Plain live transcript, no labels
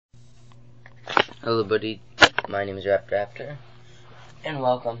Hello buddy, my name is Raptor, and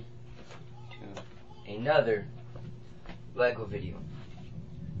welcome to another LEGO video.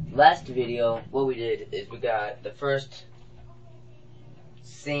 Last video, what we did is we got the first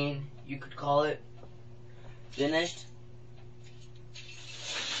scene, you could call it, finished.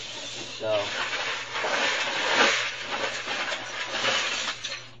 So,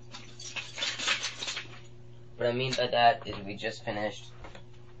 what I mean by that is we just finished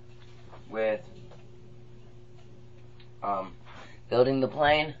with building the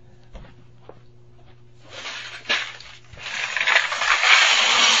plane.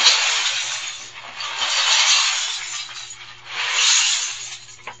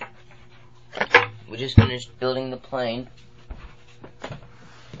 We just finished building the plane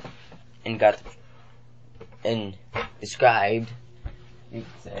and described, you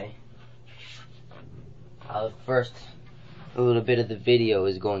could say, how the first little bit of the video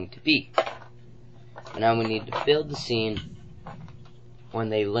is going to be. Now we need to build the scene when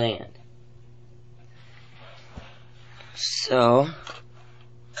they land. So,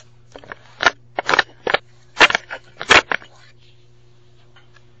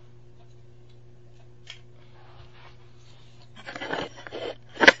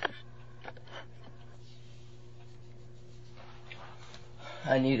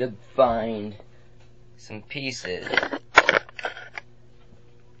 I need to find some pieces.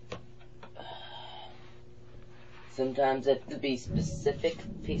 Sometimes they have to be specific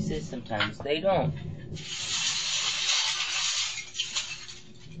pieces, sometimes they don't.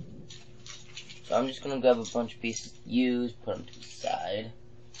 So I'm just gonna grab a bunch of pieces to use, put them to the side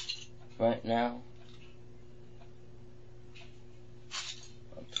right now.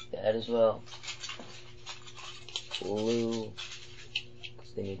 I'll take that as well. Glue,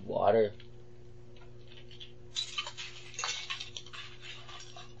 because they need water.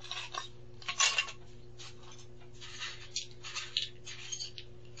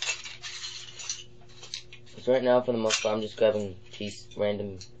 So right now, for the most part, I'm just grabbing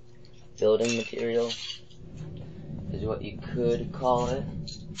random building material, is what you could call it.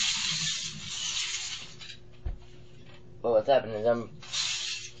 But what's happening is I'm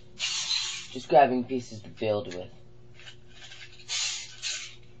just grabbing pieces to build with.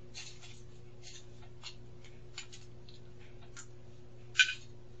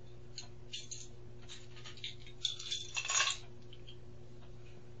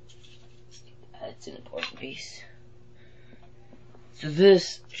 That's an important piece. So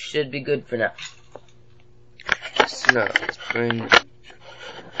this should be good for now. So now let's bring it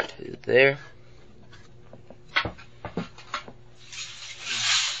to there.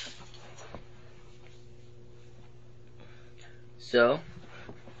 So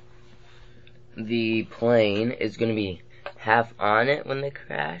the plane is going to be half on it when they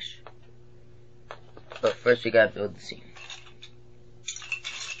crash. But first we gotta build the scene.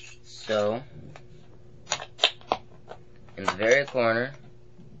 So in the very corner,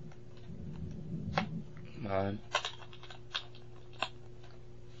 come on,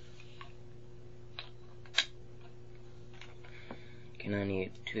 can I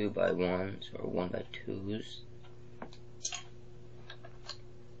need 2x1s or 1x2s?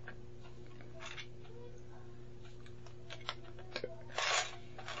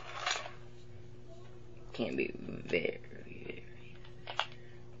 Can't be very.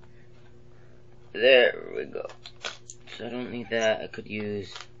 There we go. So I don't need that. I could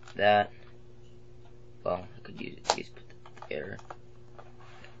use that. Well, I could use these. Put there.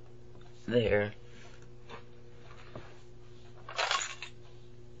 There.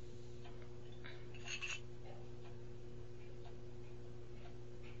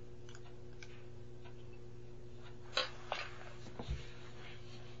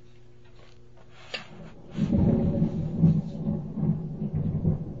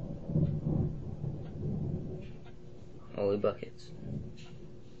 Holy buckets.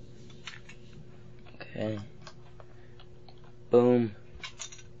 Okay. Boom.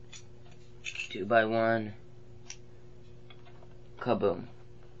 2x1. Kaboom.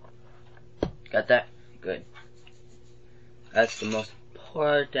 Got that? Good. That's the most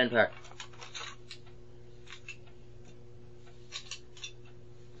important part.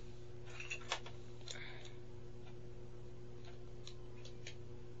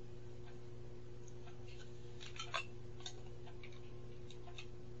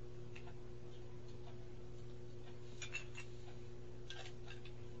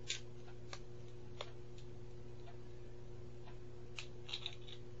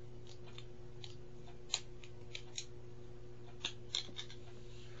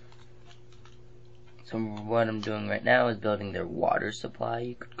 So what I'm doing right now is building their water supply,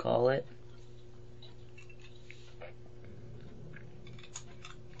 you could call it.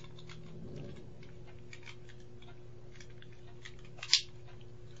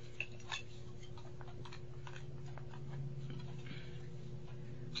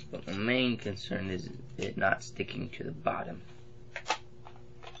 But my main concern is it not sticking to the bottom.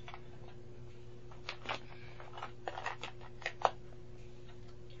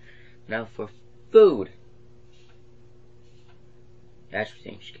 Now for food. That's where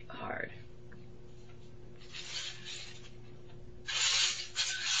things get hard.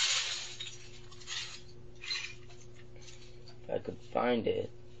 If I could find it,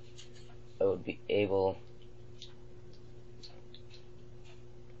 I would be able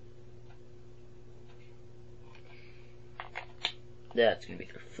that's going to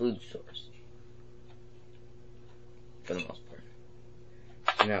be their food source for the most part.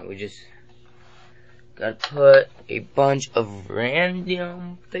 So now we just gotta put a bunch of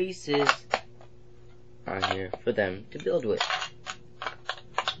random faces on here for them to build with.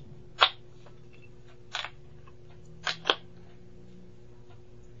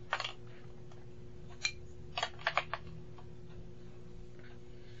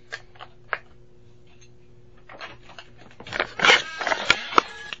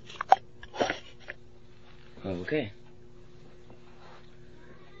 Okay.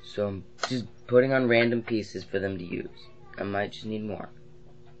 So I'm just putting on random pieces for them to use. I might just need more.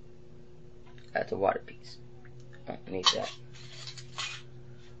 That's a water piece. Oh, I need that.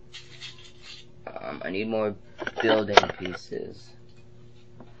 I need more building pieces.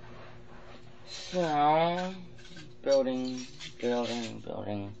 So, building.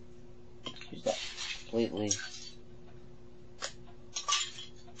 Use that completely.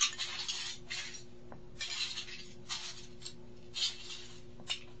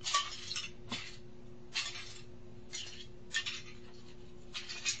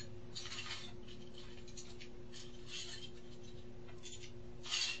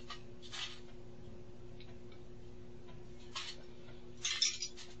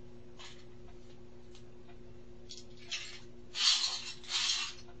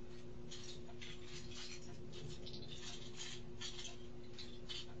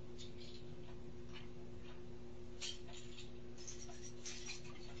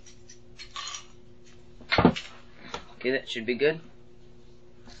 Okay, that should be good.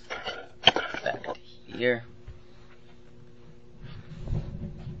 Back up here.